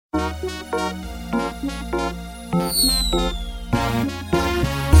Hi,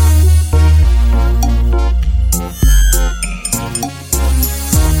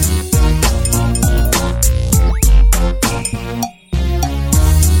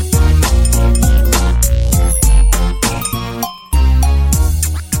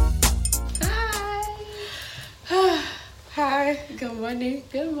 good morning.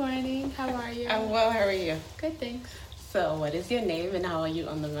 Good morning. How are you? I'm well, how are you? Good, thanks. So, what is your name and how are you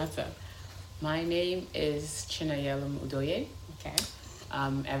on the matter? My name is Chinayelum Udoye. Okay.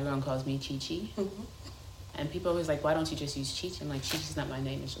 Everyone calls me Chi Chi. Mm-hmm. And people always like, why don't you just use Chi Chi? I'm like, Chi Chi's not my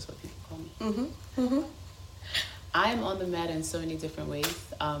name, it's just what people call me. Mm-hmm. Mm-hmm. I'm on the mat in so many different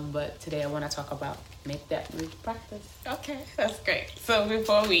ways, but today I want to talk about make that move practice. Okay, that's great. So,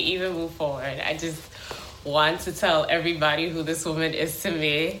 before we even move forward, I just want to tell everybody who this woman is to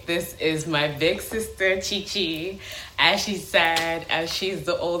me. This is my big sister, Chi Chi. As she said, as she's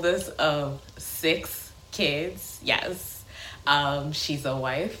the oldest of 6 kids. Yes. She's a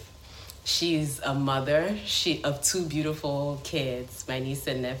wife. She's a mother of 2 beautiful kids, my niece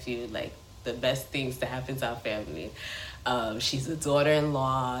and nephew, like the best things to happen to our family. She's a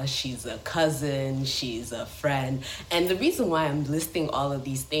daughter-in-law, she's a cousin, she's a friend. And the reason why I'm listing all of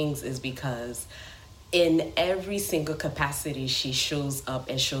these things is because in every single capacity, she shows up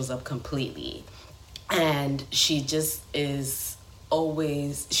and shows up completely. And she just is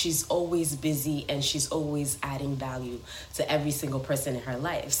she's always busy and she's always adding value to every single person in her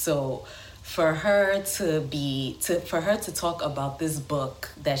life. So for her to talk about this book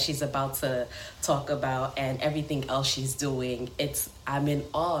that she's about to talk about and everything else she's doing, I'm in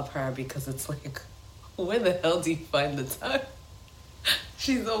awe of her because it's like, where the hell do you find the time?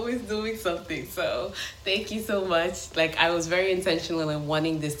 She's always doing something. So thank you so much. Like, I was very intentional in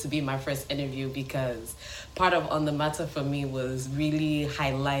wanting this to be my first interview because part of On the Matter for me was really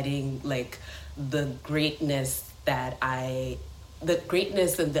highlighting like the greatness and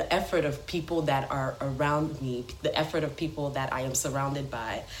the effort of people that are around me, the effort of people that I am surrounded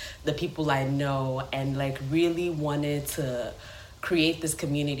by, the people I know, and like really wanted to create this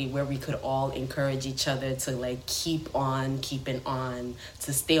community where we could all encourage each other to like keep on keeping on,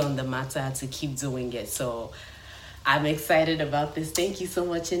 to stay on the matter, to keep doing it. So I'm excited about this. Thank you so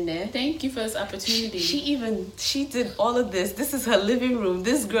much, in there. Thank you for this opportunity. She did all of this. This is her living room.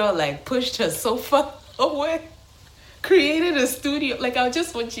 This girl like pushed her sofa away, created a studio. Like, I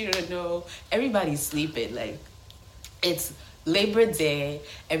just want you to know, everybody's sleeping. Like, it's Labor Day,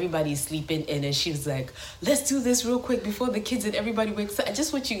 everybody's sleeping in, and she was like, let's do this real quick before the kids and everybody wakes up. I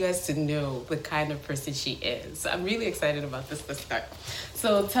just want you guys to know the kind of person she is. I'm really excited about this to start.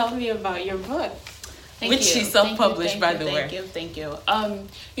 So tell me about your book, which she self-published, by the way. Thank you.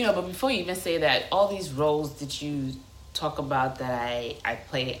 But before you even say that, all these roles that you talk about that I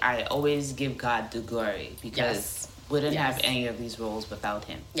play, I always give God the glory because wouldn't have any of these roles without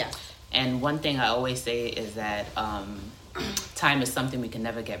him. Yes. And one thing I always say is that time is something we can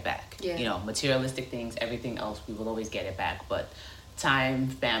never get back. Yeah. Materialistic things, everything else, we will always get it back. But time,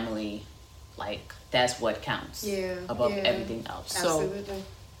 family, like, that's what counts above everything else. Absolutely. So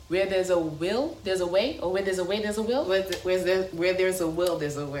where there's a will, there's a way, or where there's a way, there's a will. Where there's a will,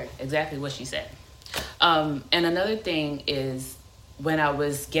 there's a way. Exactly what she said. And another thing is, when I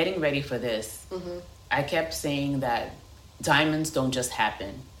was getting ready for this, I kept saying that diamonds don't just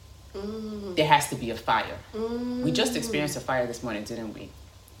happen. There has to be a fire. We just experienced a fire this morning, didn't we?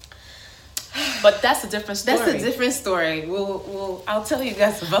 But that's a different story. That's a different story. I'll tell you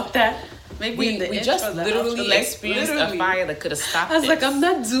guys about that. Maybe we just literally experienced a fire that could have stopped. I was like, I'm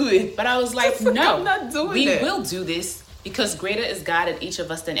not doing. But I was like, no, I'm not doing we it. will do this because greater is God in each of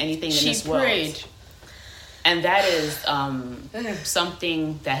us than anything in this world. She prayed. And that is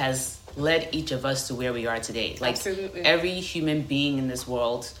something that has led each of us to where we are today. Like, absolutely. Every human being in this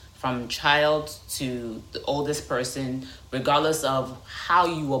world, from child to the oldest person, regardless of how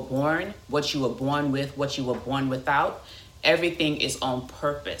you were born, what you were born with, what you were born without, everything is on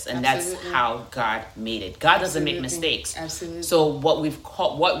purpose, and that's how God made it. God doesn't make mistakes. Absolutely. So what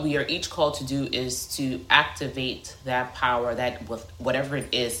we are each called to do is to activate that power, that whatever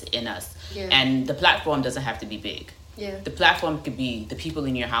it is in us. Yeah. And the platform doesn't have to be big. Yeah. The platform could be the people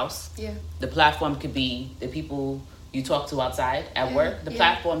in your house. Yeah. The platform could be the people you talk to outside at work. The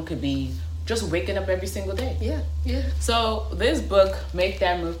platform could be just waking up every single day. Yeah. Yeah. So this book, Make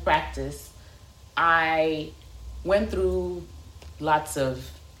That Move Practice, I went through lots of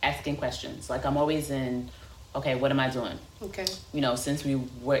asking questions. Like, I'm always in, okay, what am I doing? Okay. Since we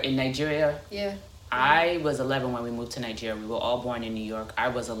were in Nigeria. Yeah. I was 11 when we moved to Nigeria. We were all born in New York. I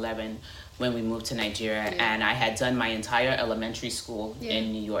was 11 when we moved to Nigeria, and I had done my entire elementary school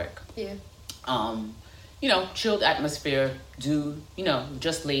in New York. Yeah. Chilled atmosphere,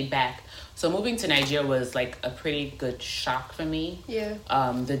 just laid back. So moving to Nigeria was like a pretty good shock for me. Yeah.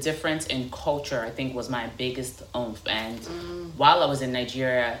 The difference in culture, I think, was my biggest oomph. And while I was in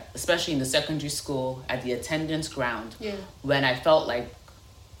Nigeria, especially in the secondary school, at the attendance ground, when I felt like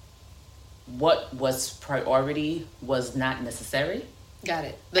what was priority was not necessary. Got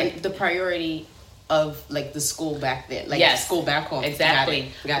it. The priority of like the school back then, like school back home.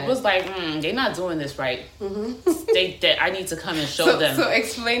 Exactly. Got it. It was like, they're not doing this right. I need to come and show them. So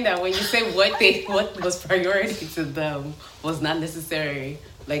explain that when you say what was priority to them was not necessary.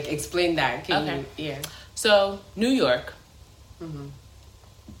 Like explain that. Can you? Yeah. So New York.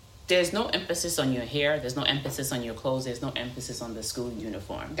 There's no emphasis on your hair. There's no emphasis on your clothes. There's no emphasis on the school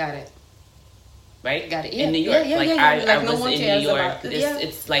uniform. Got it. Right? Got it. Yeah. In New York, I was no in New York.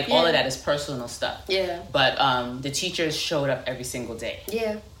 It's like all of that is personal stuff. Yeah. But the teachers showed up every single day.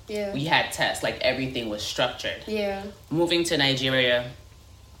 Yeah. Yeah. We had tests. Like everything was structured. Yeah. Moving to Nigeria,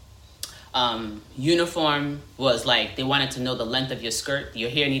 uniform was like they wanted to know the length of your skirt.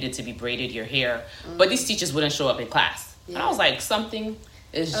 Your hair needed to be braided. Your hair, but these teachers wouldn't show up in class. Yeah. And I was like, something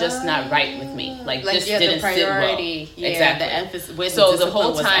is just not right with me. Like this didn't sit well. Exactly. The emphasis. So the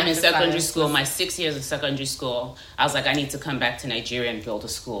whole time in secondary school, my 6 years of secondary school, I was like, I need to come back to Nigeria and build a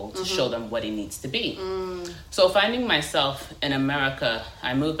school to show them what it needs to be. So finding myself in America,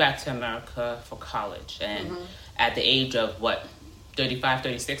 I moved back to America for college. And at the age of 35,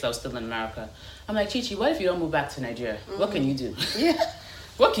 36, I was still in America. I'm like, Chichi, what if you don't move back to Nigeria? What can you do?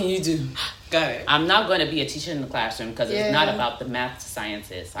 What can you do? Got it. I'm not going to be a teacher in the classroom because it's not about the math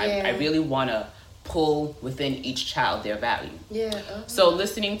sciences. I really want to pull within each child their value. So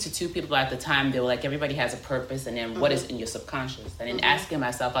listening to two people at the time, they were like, everybody has a purpose, and then what is in your subconscious? And then asking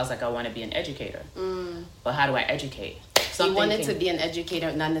myself, I was like, I want to be an educator. But how do I educate? You wanted to be an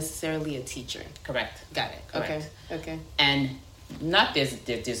educator, not necessarily a teacher. Correct. Got it. Correct. Okay. And not there's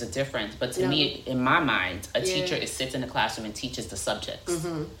a difference, but to me, in my mind, a teacher sits in the classroom and teaches the subjects.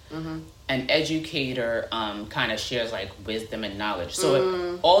 An educator kind of shares like wisdom and knowledge.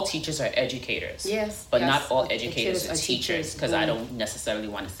 So all teachers are educators, but not all educators are teachers, because I don't necessarily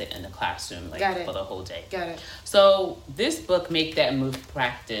want to sit in the classroom for the whole day. Got it. So this book, Make That Move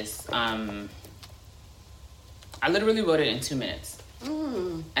Practice, I literally wrote it in 2 minutes.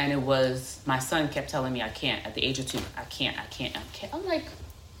 And it was, my son kept telling me I can't. At the age of 2, I can't. I'm like,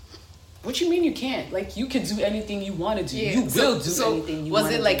 what you mean you can't? Like, you can do anything you want to do. You will do anything you want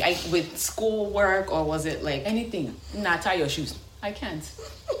to do. Was it like with schoolwork, or was it like anything? Nah, tie your shoes. I can't.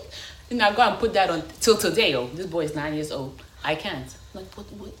 Now go and put that on till today. This boy is 9 years old. I can't. Like,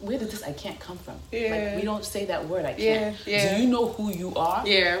 where did this I can't come from? Like, we don't say that word, I can't. Do you know who you are?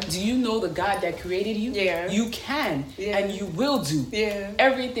 Do you know the God that created you? You can, and you will do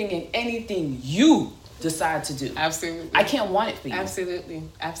everything and anything you decide to do. Absolutely. I can't want it for you.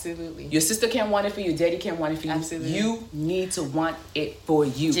 Absolutely. Your sister can't want it for you. Your daddy can't want it for you. Absolutely. You need to want it for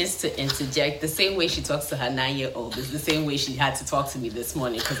you. Just to interject, the same way she talks to her 9-year-old is the same way she had to talk to me this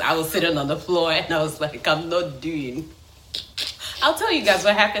morning, because I was sitting on the floor and I was like, I'm not doing. I'll tell you guys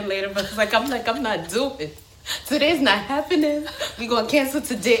what happened later, but it's like, I'm not doing. Today's not happening. We gonna cancel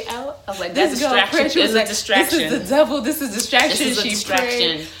today out. I was like, this distraction is a distraction. This is the devil. This is distraction. This is a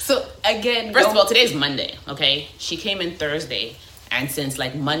distraction. Prayed. So again, first of all, today's Monday. Okay, she came in Thursday, and since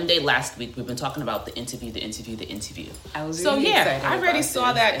like Monday last week, we've been talking about the interview. I was really excited. I already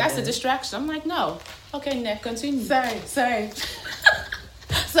saw that. That's a distraction. I'm like, no. Okay, Nick, continue. Sorry.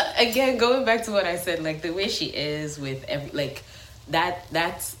 So again, going back to what I said, like the way she is with every like.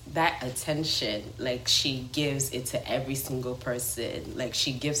 That's that attention, like she gives it to every single person, like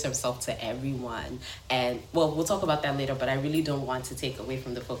she gives herself to everyone. And well, we'll talk about that later, but I really don't want to take away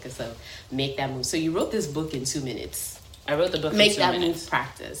from the focus of Make That Move. So you wrote this book in 2 minutes. I wrote the book Make in 2 That minutes. Move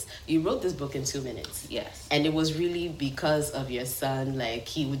Practice. You wrote this book in 2 minutes. Yes. And it was really because of your son, like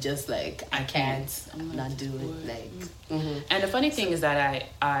he would just like, I can't, I'm not doing like. And the funny thing is that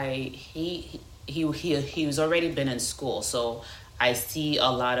he was already been in school, so I see a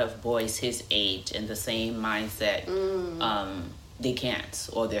lot of boys his age in the same mindset. They can't,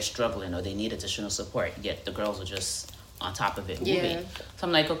 or they're struggling, or they need additional support, yet the girls are just on top of it moving. So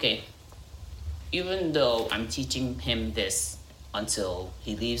I'm like, okay, even though I'm teaching him this until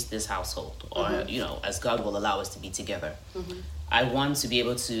he leaves this household, or as God will allow us to be together, I want to be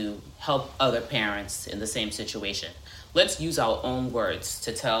able to help other parents in the same situation. Let's use our own words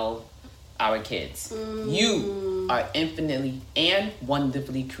to tell our kids, you are infinitely and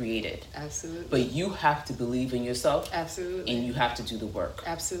wonderfully created. Absolutely. But you have to believe in yourself. Absolutely. And you have to do the work.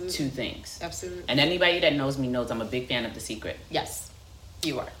 Absolutely. 2 things. Absolutely. And anybody that knows me knows I'm a big fan of The Secret. Yes,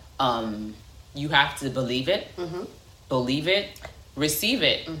 you are. you have to believe it, receive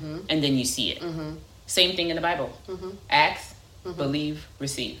it, and then you see it. Same thing in the Bible. Ask, believe,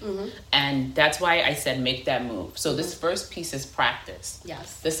 receive. And that's why I said make that move. So this first piece is practice.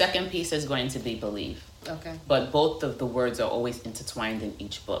 Yes. The second piece is going to be believe. Okay. But both of the words are always intertwined in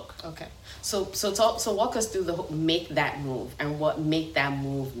each book. Okay. So walk us through the make that move and what make that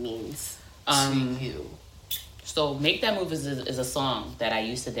move means to you. So Make That Move is a song that I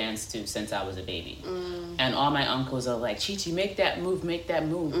used to dance to since I was a baby. And all my uncles are like, Chichi, make that move, make that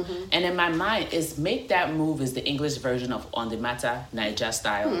move. And in my mind, Make That Move is the English version of On the Mata Niger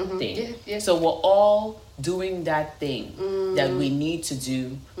style thing. Yeah. So we're all doing that thing that we need to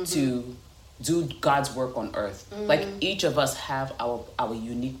do God's work on earth. Like each of us have our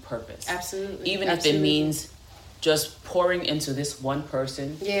unique purpose. Absolutely. Even if it means just pouring into this one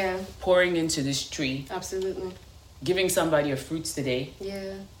person. Yeah. Pouring into this tree. Absolutely. Giving somebody a fruits today.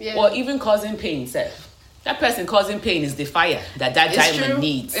 Yeah. Or even causing pain, Seth. That person causing pain is the fire that diamond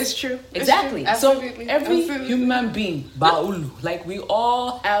needs. It's true. Exactly. It's So true. Absolutely. every human being, Baulu, like we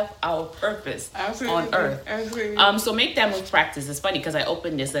all have our purpose on earth. Absolutely. So Make That Move practice. It's funny because I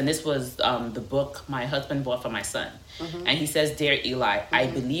opened this and this was the book my husband bought for my son. And he says, Dear Eli, I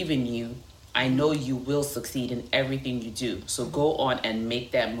believe in you. I know you will succeed in everything you do. So go on and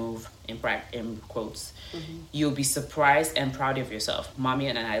make that move in quotes. You'll be surprised and proud of yourself. Mommy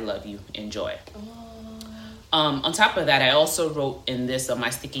and I love you. Enjoy. On top of that, I also wrote in this on my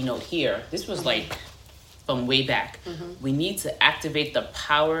sticky note here. This was like from way back. We need to activate the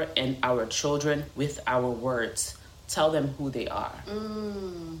power in our children with our words. Tell them who they are.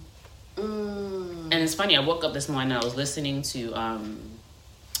 And it's funny. I woke up this morning. I was listening to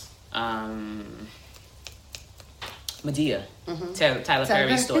Medea, Tyler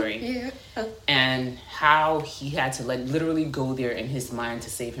Perry's story, and how he had to like literally go there in his mind to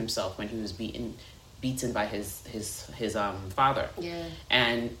save himself when he was beaten by his father.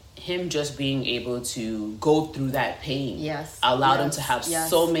 And him just being able to go through that pain allowed him to have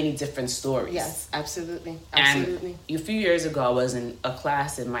so many different stories. Yes, absolutely. And a few years ago, I was in a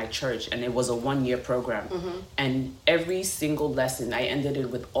class in my church, and it was a 1-year program. And every single lesson, I ended it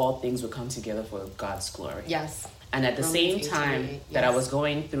with all things would come together for God's glory. Yes. And at the same time that I was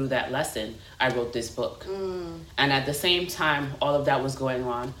going through that lesson, I wrote this book. And at the same time, all of that was going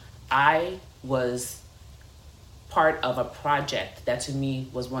on, I was part of a project that to me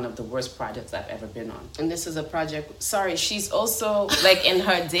was one of the worst projects I've ever been on. And this is a project, she's also like in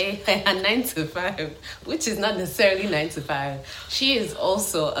her day, her 9 to 5, which is not necessarily 9 to 5. She is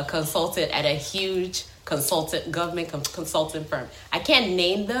also a consultant at a huge government consulting firm. I can't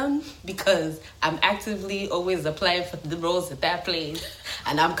name them because I'm actively always applying for the roles at that place.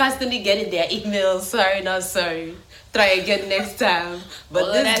 And I'm constantly getting their emails, sorry, not sorry. Try again next time.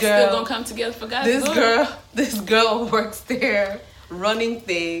 But this girl still gonna come together for God's glory. This girl works there, running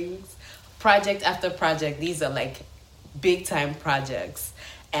things, project after project. These are like big time projects.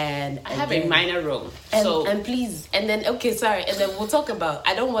 And I have a minor role. And please, and then we'll talk about,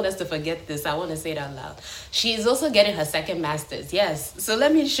 I don't want us to forget this. I want to say it out loud. She is also getting her second master's. Yes. So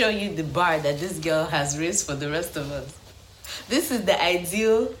let me show you the bar that this girl has raised for the rest of us. This is the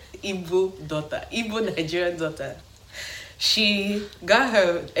ideal Igbo Nigerian daughter. She got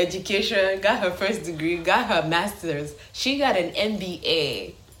her education, got her first degree, got her master's. She got an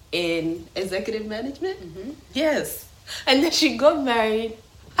MBA in executive management. Yes. And then she got married,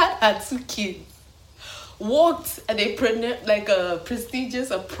 had her 2 kids, worked at a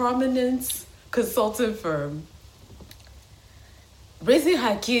prestigious, a prominent consulting firm, raising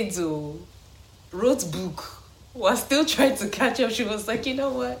her kids, wrote book, was still trying to catch up. She was like, you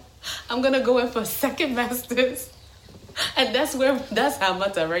know what? I'm going to go in for a second master's. And that's her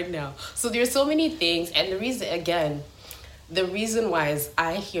matter right now. So there's so many things. And the reason why is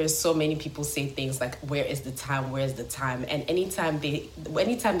I hear so many people say things like, where is the time? Where is the time? And anytime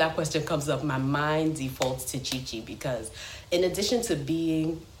that question comes up, my mind defaults to Chichi, because in addition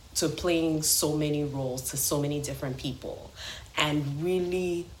to playing so many roles to so many different people, and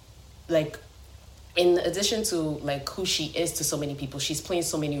really like, in addition to like who she is to so many people, she's playing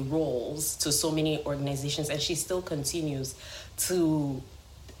so many roles to so many organizations, and she still continues to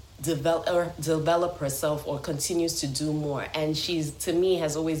develop herself or continues to do more. And she's, to me,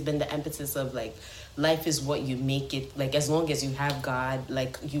 has always been the emphasis of like, life is what you make it. Like, as long as you have God,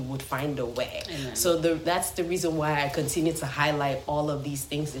 like, you would find a way. Amen. So that's the reason why I continue to highlight all of these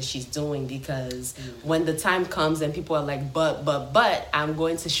things that she's doing, because when the time comes and people are like, but I'm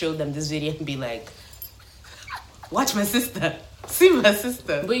going to show them this video and be like, watch my sister, see my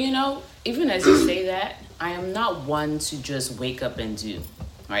sister. But even as you say that, I am not one to just wake up and do,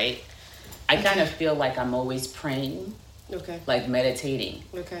 right? I kind of feel like I'm always praying, like meditating.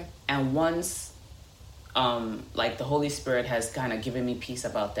 And once, like the Holy Spirit has kind of given me peace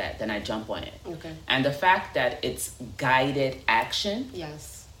about that, then I jump on it. And the fact that it's guided action.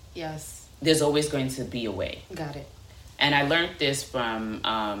 Yes. There's always going to be a way. Got it. And I learned this from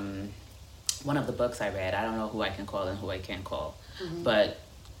one of the books I read. I don't know who I can call and who I can't call, but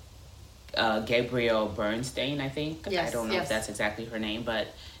Gabrielle Bernstein, I think. Yes, I don't know if that's exactly her name, but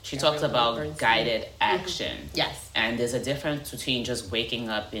she Gabrielle talks about Bernstein. guided action. Yes. And there's a difference between just waking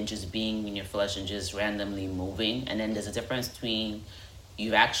up and just being in your flesh and just randomly moving. And then there's a difference between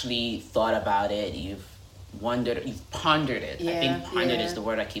you've actually thought about it, you've wondered, you've pondered it. I think pondered is the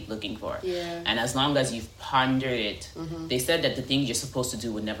word I keep looking for. And as long as you've pondered it, they said that the thing you're supposed to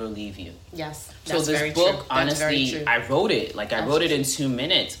do would never leave you. Yes. So this book, honestly, I wrote it. Like I wrote it in 2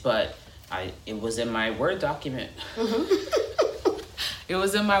 minutes, but it was in my Word document. It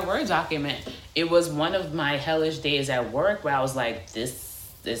was in my Word document. It was one of my hellish days at work where I was like, this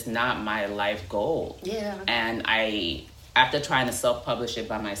is not my life goal. And after trying to self-publish it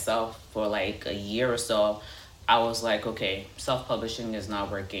by myself for like a year or so, I was like, okay, self-publishing is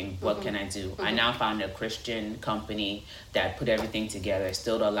not working. What can I do? I now found a Christian company that put everything together,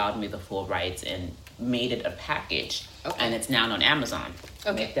 still allowed me the full rights, and made it a package. And it's now on Amazon.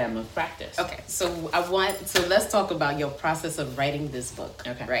 Make them a practice. So let's talk about your process of writing this book.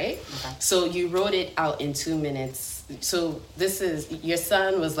 Right? So you wrote it out in 2 minutes. So this is, your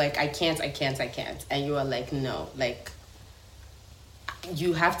son was like, I can't. And you were like, no, like,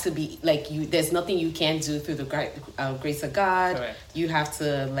 you have to be like, there's nothing you can do through the grace of God. Correct. You have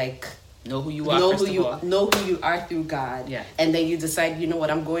to like know who you are. Know who you are through God. Yeah. And then you decide, you know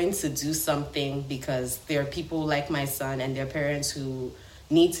what, I'm going to do something because there are people like my son and their parents who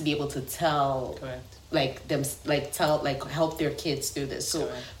need to be able to tell, help their kids through this.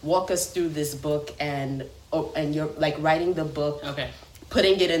 So walk us through this book and you're like writing the book,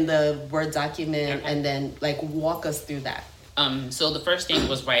 putting it in the Word document, and then like walk us through that. So the first thing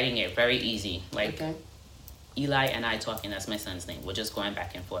was writing it very easy. Like Eli and I talking, that's my son's name. We're just going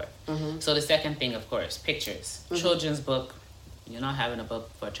back and forth. So the second thing, of course, pictures. Children's book. You're not having a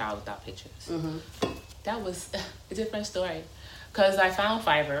book for a child without pictures. That was a different story. Because I found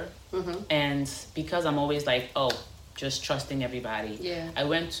Fiverr, and because I'm always like, just trusting everybody, I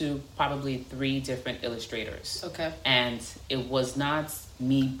went to probably 3 different illustrators. And it was not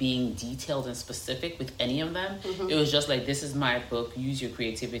me being detailed and specific with any of them. It was just like, this is my book, use your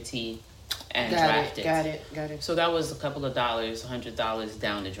creativity and draft it. Got it. So that was a couple of dollars, $100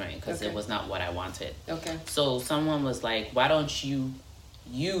 down the drain, because it was not what I wanted. So someone was like, why don't you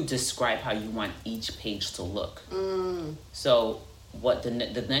describe how you want each page to look? So what the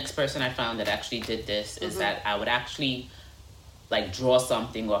next person I found that actually did this is that I would actually like draw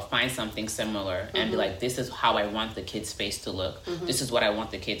something or find something similar and be like, this is how I want the kid's face to look. This is what I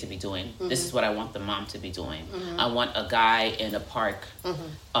want the kid to be doing. This is what I want the mom to be doing. I want a guy in a park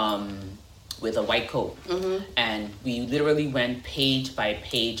with a white coat. And we literally went page by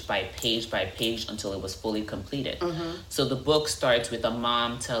page by page by page until it was fully completed. So the book starts with a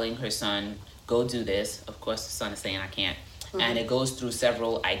mom telling her son, go do this. Of course, the son is saying, I can't. And it goes through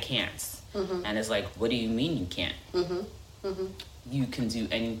several I can'ts. And it's like, what do you mean you can't? You can do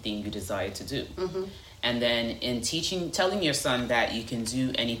anything you desire to do. And then in telling your son that you can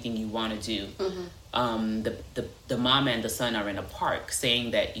do anything you want to do, the mom and the son are in a park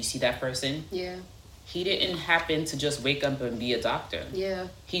saying that, you see that person? He didn't happen to just wake up and be a doctor.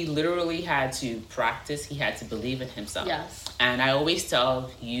 He literally had to practice. He had to believe in himself. And I always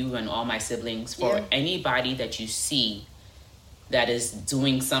tell you and all my siblings, for anybody that you see that is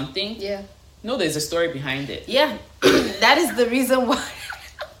doing something, no, there's a story behind it. That is the reason why.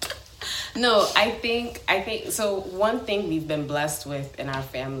 No, I think so. One thing we've been blessed with in our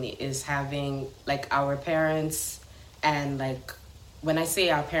family is having like our parents, and like when I say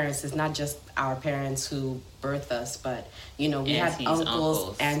our parents, it's not just our parents who birthed us, but we had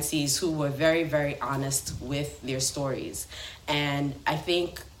uncles, aunties who were very, very honest with their stories. And I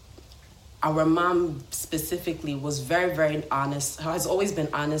think our mom specifically was very, very honest, has always been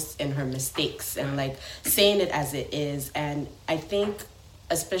honest in her mistakes and like saying it as it is. And I think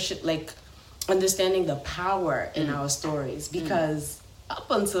especially like understanding the power in our stories, because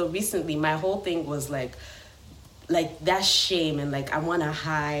up until recently, my whole thing was like that shame and like I want to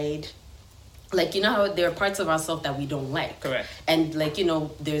hide. Like, how there are parts of ourselves that we don't like. Correct. And like,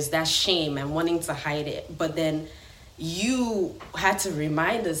 there's that shame and wanting to hide it. But then you had to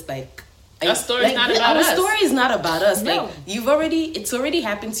remind us our story is not about us. Our story is not about us. No. Like it's already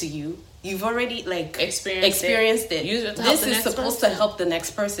happened to you. you've already like experienced it. Use it to help this is supposed to help the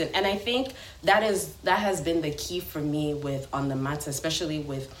next person. And I think that has been the key for me with On the Mata, especially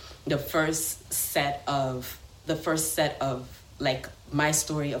with the first set of like my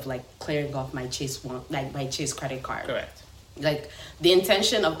story of like clearing off my Chase credit card. Correct. Like the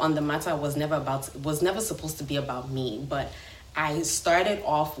intention of On the Mata was never supposed to be about me, but I started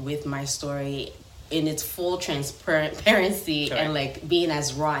off with my story in its full transparency. Correct. And like being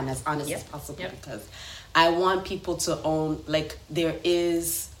as raw and as honest as possible, because I want people to own, like, there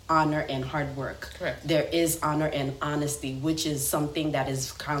is honor and hard work. Correct. There is honor and honesty, which is something that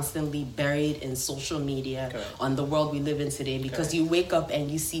is constantly buried in social media. Correct. On the world we live in today, because Correct. You wake up and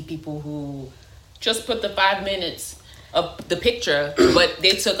you see people who just put the 5 minutes of the picture, but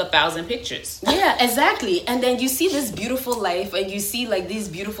they took 1,000 pictures. Yeah, exactly. And then you see this beautiful life and you see like these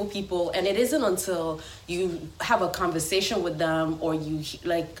beautiful people, and it isn't until you have a conversation with them or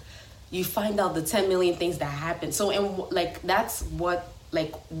you find out the 10 million things that happen. So, and like, that's what,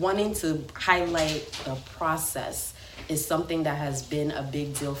 like, wanting to highlight the process is something that has been a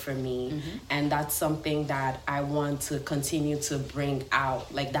big deal for me. Mm-hmm. And that's something that I want to continue to bring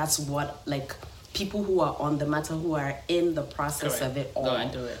out. Like, that's what, like, people who are on the matter, who are in the process Correct. Of it all,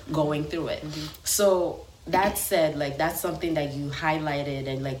 going through it. Mm-hmm. So that said, like, that's something that you highlighted,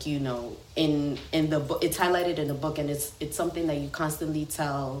 and like, you know, in the book, it's highlighted in the book, and it's something that you constantly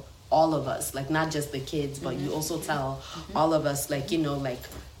tell all of us, like, not just the kids, but you also tell all of us, like, you know, like,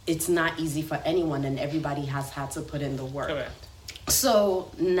 it's not easy for anyone, and everybody has had to put in the work. Correct. So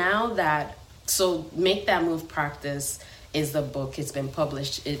Make That Move Practice is the book. It's been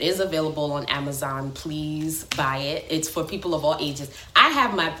published. It is available on Amazon. Please buy it. It's for people of all ages. I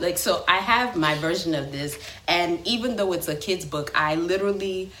have my version of this, and even though it's a kid's book, I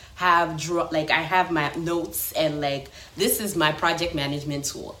literally have I have my notes, and like, this is my project management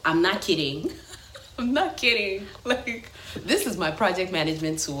tool. I'm not kidding. I'm not kidding. Like, this is my project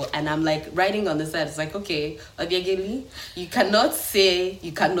management tool, and I'm like writing on the side. It's like, okay, Obiageli, you cannot say,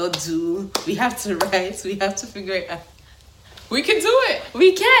 you cannot do. We have to write. We have to figure it out. We can do it.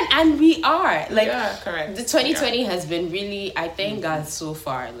 We can, and we are. Like, yeah, correct. The 2020 has been really, I thank God so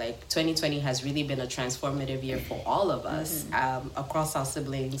far, like, 2020 has really been a transformative year for all of us, across our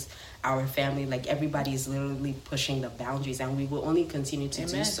siblings, our family. Like, everybody is literally pushing the boundaries, and we will only continue to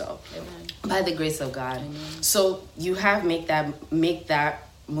do so. Amen. By the grace of God. Amen. So you have Make That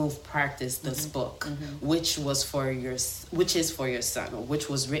Move Practice, this book, which is for your son, or which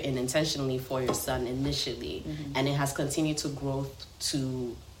was written intentionally for your son initially, and it has continued to grow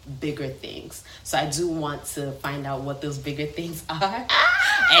to bigger things. So I do want to find out what those bigger things are, and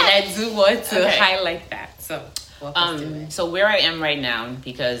I do want to highlight that. So so where I am right now,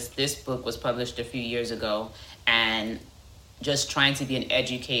 because this book was published a few years ago, and just trying to be an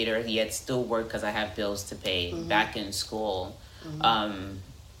educator yet still work because I have bills to pay, back in school.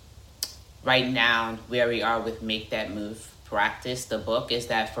 Right now, where we are with Make That Move Practice, the book, is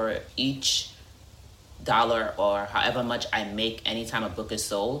that for each dollar or however much I make anytime a book is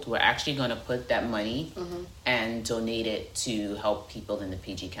sold, we're actually going to put that money and donate it to help people in the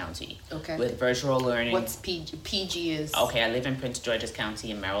PG County. Okay. With virtual learning. What's PG? PG is? Okay, I live in Prince George's County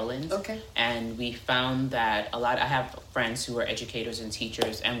in Maryland. Okay. And we found that I have friends who are educators and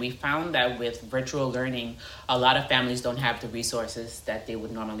teachers, and we found that with virtual learning, a lot of families don't have the resources that they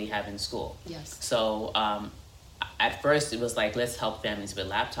would normally have in school. Yes. So, at first, it was like, let's help families with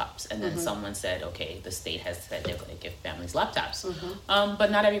laptops. And then someone said, okay, the state has said they're going to give families laptops. But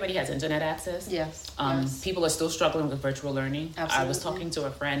not everybody has internet access. Yes. People are still struggling with virtual learning. Absolutely. I was talking to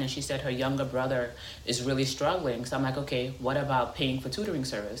a friend, and she said her younger brother is really struggling. So I'm like, okay, what about paying for tutoring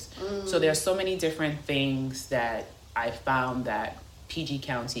service? So there are so many different things that I found that PG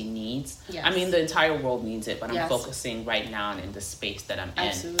County needs. Yes. I mean, the entire world needs it, but I'm focusing right now in the space that I'm in.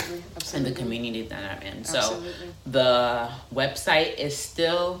 Absolutely. And the community that I'm in. Absolutely. So the website is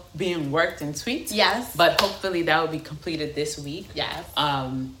still being worked and tweaked. Yes. But hopefully that will be completed this week. Yes.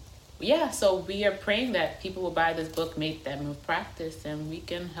 So we are praying that people will buy this book, Make That Move Practice, and we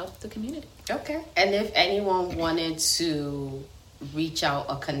can help the community. Okay. And if anyone wanted to reach out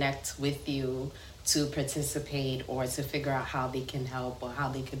or connect with you to participate or to figure out how they can help or how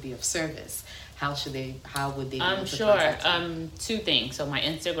they could be of service, how would they be able to contact you? Two things. So my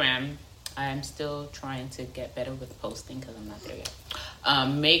Instagram, I'm still trying to get better with posting because I'm not there yet.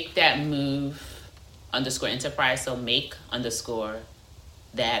 Make That Move _enterprise. So make _that_move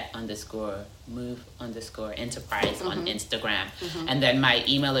 _enterprise on Instagram. And then my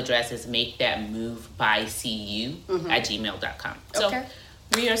email address is makethatmovebycu@gmail.com. So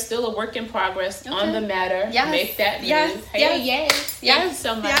We are still a work in progress on the matter. Yes. Make that yes. news. Hey, yes. Thank you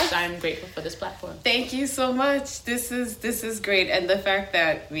so much. Yes. I'm grateful for this platform. Thank you so much. This is great, and the fact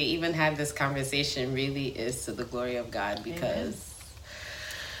that we even had this conversation really is to the glory of God, because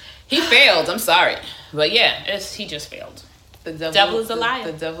he failed. I'm sorry, but yeah, he just failed. The devil is a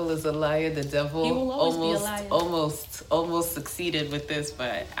liar. The devil is a liar. The devil He will always be a liar. almost succeeded with this,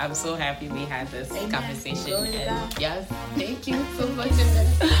 but I'm so happy we had this conversation. Glory to God. Yes, thank you so much.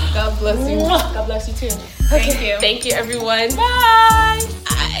 God bless you. God bless you too. Thank you. Thank you, everyone. Bye.